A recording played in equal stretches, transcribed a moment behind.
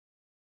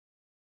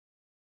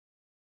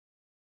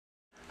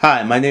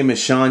Hi, my name is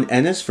Sean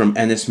Ennis from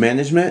ENNIS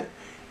Management,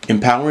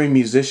 empowering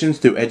musicians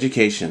through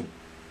education.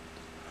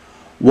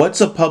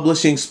 What's a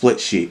publishing split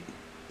sheet?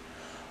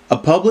 A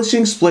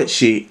publishing split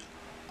sheet,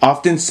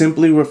 often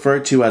simply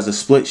referred to as a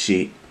split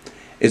sheet,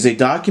 is a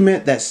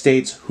document that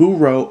states who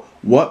wrote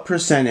what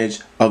percentage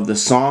of the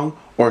song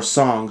or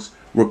songs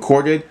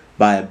recorded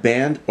by a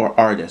band or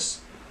artist.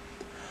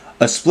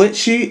 A split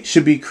sheet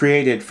should be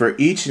created for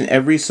each and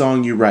every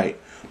song you write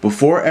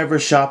before ever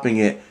shopping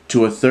it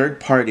to a third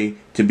party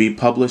to be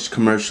published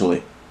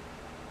commercially.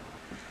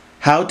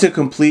 How to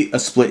complete a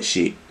split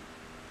sheet.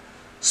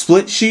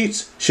 Split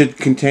sheets should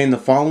contain the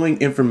following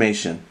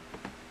information: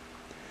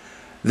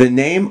 the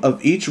name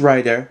of each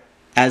writer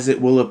as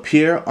it will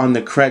appear on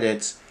the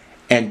credits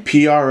and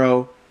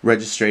PRO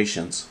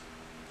registrations,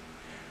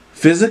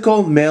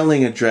 physical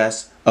mailing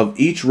address of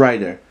each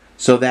writer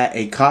so that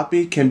a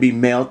copy can be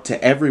mailed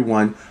to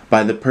everyone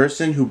by the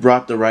person who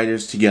brought the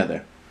writers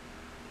together,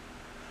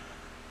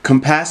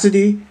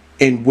 capacity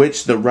in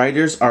which the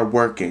writers are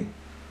working,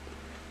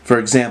 for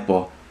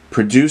example,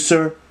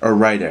 producer or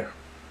writer,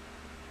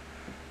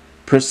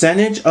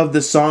 percentage of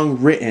the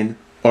song written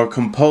or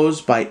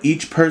composed by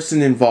each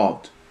person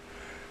involved.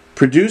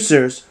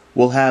 Producers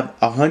will have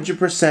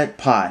 100%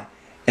 pie,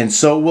 and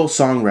so will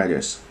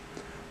songwriters.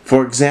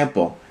 For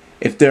example,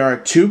 if there are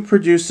two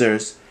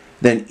producers,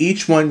 then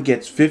each one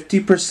gets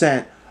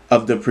 50%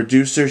 of the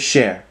producer's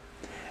share,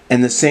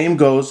 and the same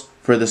goes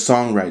for the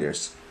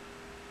songwriters.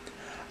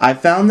 I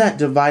found that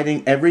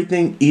dividing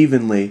everything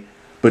evenly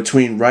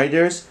between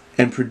writers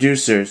and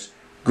producers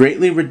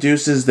greatly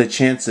reduces the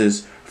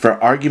chances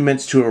for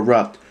arguments to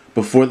erupt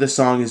before the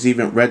song is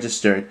even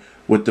registered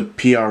with the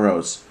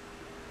PROs.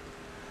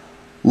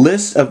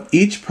 List of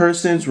each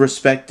person's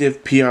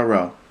respective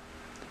PRO.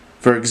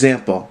 For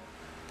example,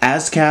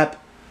 ASCAP,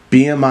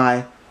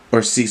 BMI, or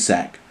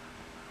CSAC.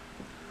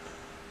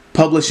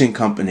 Publishing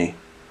company.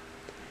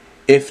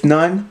 If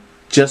none,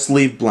 just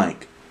leave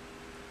blank.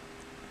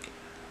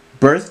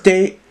 Birth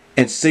date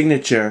and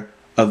signature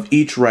of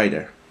each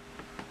writer.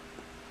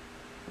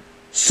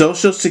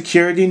 Social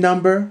Security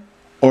number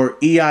or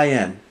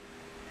EIN.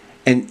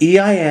 An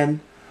EIN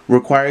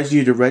requires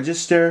you to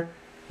register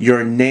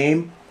your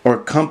name or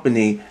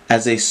company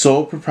as a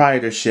sole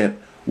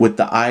proprietorship with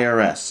the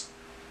IRS.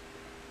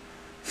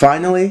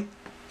 Finally,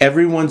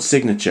 everyone's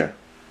signature.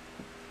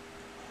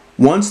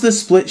 Once the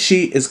split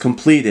sheet is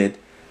completed,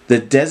 the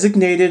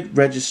designated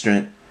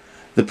registrant,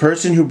 the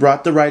person who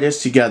brought the writers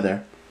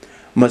together,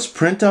 must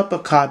print up a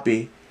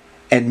copy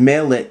and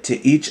mail it to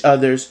each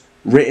other's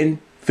written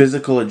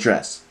physical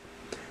address.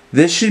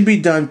 This should be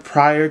done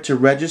prior to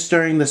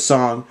registering the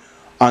song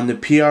on the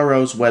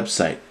PRO's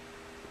website.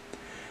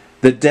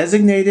 The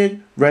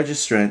designated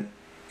registrant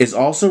is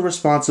also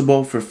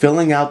responsible for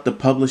filling out the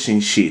publishing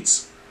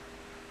sheets,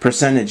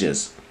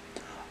 percentages,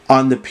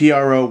 on the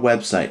PRO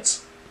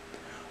websites.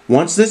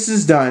 Once this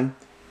is done,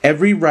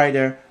 every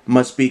writer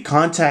must be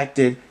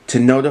contacted to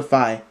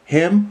notify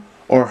him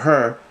or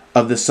her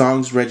of the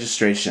song's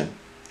registration.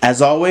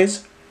 As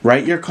always,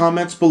 write your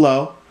comments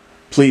below.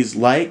 Please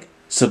like,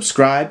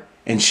 subscribe,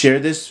 and share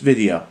this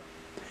video.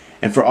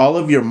 And for all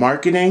of your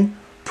marketing,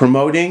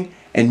 promoting,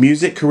 and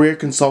music career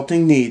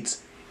consulting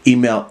needs,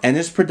 email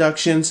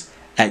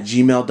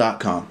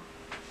ennisproductions@gmail.com.